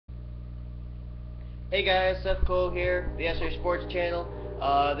Hey guys, Seth Cole here, the SR Sports channel.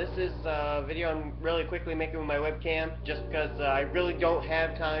 This is a video I'm really quickly making with my webcam, just because I really don't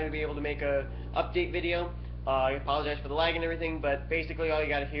have time to be able to make a update video. I apologize for the lag and everything, but basically all you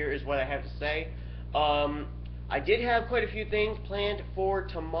gotta hear is what I have to say. I did have quite a few things planned for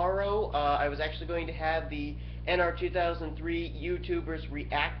tomorrow. I was actually going to have the NR 2003 YouTubers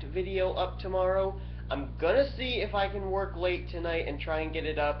React video up tomorrow. I'm gonna see if I can work late tonight and try and get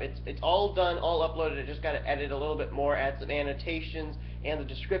it up. It's all done, all uploaded. I just gotta edit a little bit more, add some annotations and the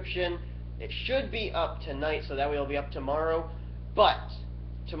description. It should be up tonight, so that way it'll be up tomorrow. But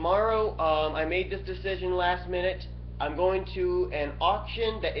tomorrow, I made this decision last minute. I'm going to an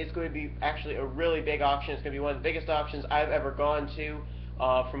auction that is going to be actually a really big auction. It's going to be one of the biggest auctions I've ever gone to.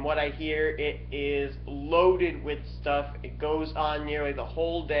 From what I hear, it is loaded with stuff. It goes on nearly the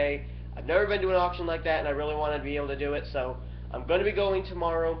whole day. I've never been to an auction like that, and I really wanted to be able to do it, so I'm going to be going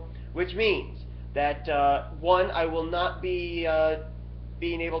tomorrow, which means that, one, I will not be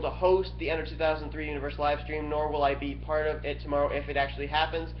being able to host the Enter 2003 Universe live stream, nor will I be part of it tomorrow if it actually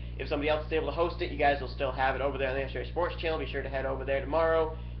happens. If somebody else is able to host it, you guys will still have it over there on the SR Sports channel. Be sure to head over there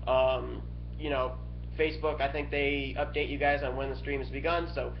tomorrow. You know, Facebook, I think they update you guys on when the stream has begun,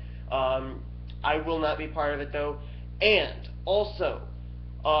 so I will not be part of it, though. And also,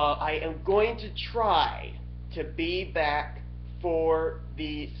 I am going to try to be back for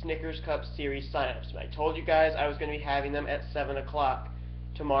the Snickers Cup Series signups. I told you guys I was going to be having them at 7 o'clock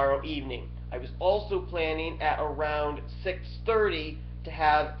tomorrow evening. I was also planning at around 6:30 to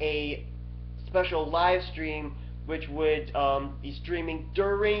have a special live stream, which would be streaming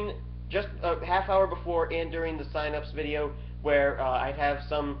during, just a half hour before and during the signups video, where I'd have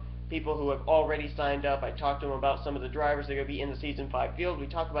some people who have already signed up. I talked to them about some of the drivers that are going to be in the Season 5 field. We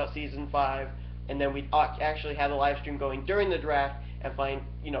talked about Season 5, and then we actually have the live stream going during the draft and find,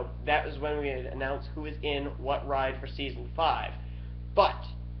 that was when we would announce who is in what ride for Season 5. But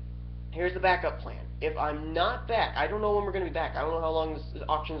here's the backup plan. If I'm not back, I don't know when we're going to be back. I don't know how long this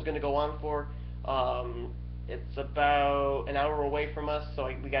auction is going to go on for. It's about an hour away from us,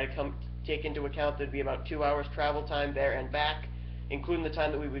 so we got to take into account there'd be about 2 hours travel time there and back, including the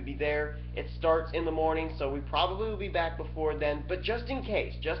time that we would be there. It starts in the morning, so we probably will be back before then, but just in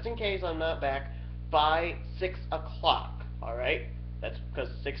case I'm not back by 6 o'clock, alright? That's because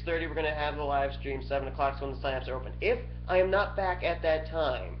 6:30 we're going to have the live stream, 7 o'clock is when the signups are open. If I am not back at that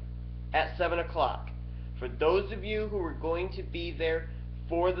time, at 7 o'clock, for those of you who are going to be there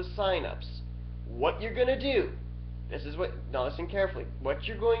for the signups, what you're going to do, now listen carefully, what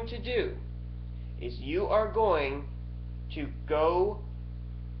you're going to do is you are going to go,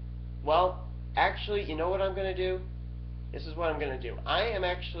 well, actually, you know what I'm going to do? This is what I'm going to do. I am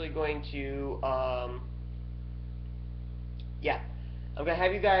actually going to, I'm going to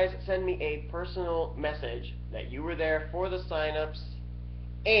have you guys send me a personal message that you were there for the signups,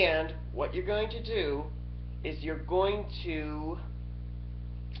 and what you're going to do is you're going to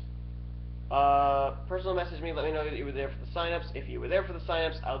personal message me, let me know that you were there for the signups. If you were there for the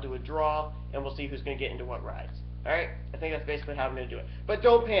signups, I'll do a draw, and we'll see who's going to get into what rides. Alright? I think that's basically how I'm going to do it. But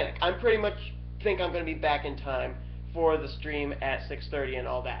don't panic. I pretty much think I'm going to be back in time for the stream at 6:30 and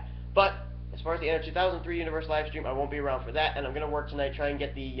all that. But as far as the Enter 2003 Universe live stream, I won't be around for that, and I'm going to work tonight, try and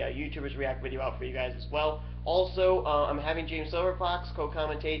get the YouTubers React video out for you guys as well. Also, I'm having James Silverfox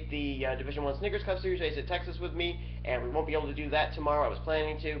co-commentate the Division 1 Snickers Cup Series race at Texas with me, and we won't be able to do that tomorrow. I was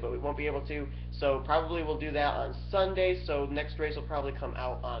planning to, but we won't be able to, so probably we'll do that on Sunday, so the next race will probably come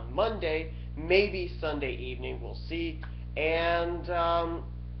out on Monday, maybe Sunday evening, we'll see, and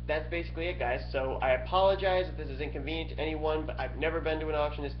that's basically it, guys. So I apologize if this is inconvenient to anyone, but I've never been to an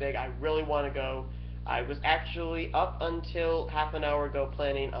auction this big. I really want to go. I was actually up until half an hour ago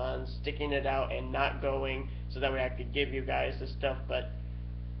planning on sticking it out and not going so that way I could give you guys this stuff, but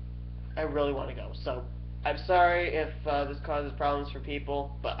I really want to go. So I'm sorry if this causes problems for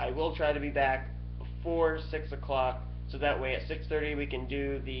people, but I will try to be back before 6 o'clock so that way at 6:30 we can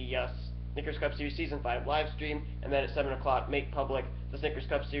do the Snickers Cup Series Season 5 live stream, and then at 7 o'clock make public the Snickers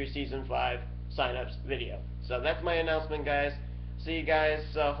Cup Series Season 5 signups video. So that's my announcement, guys. See you guys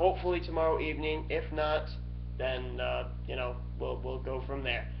hopefully tomorrow evening. If not, then we'll go from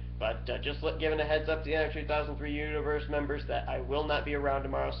there. But just giving a heads up to the Enter 2003 Universe members that I will not be around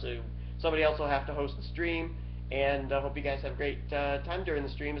tomorrow, so somebody else will have to host the stream, and I hope you guys have a great time during the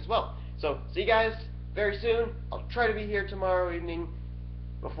stream as well. So see you guys very soon. I'll try to be here tomorrow evening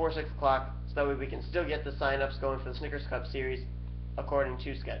before 6 o'clock, so that way we can still get the sign-ups going for the Snickers Cup Series according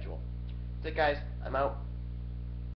to schedule. That's it, guys. I'm out.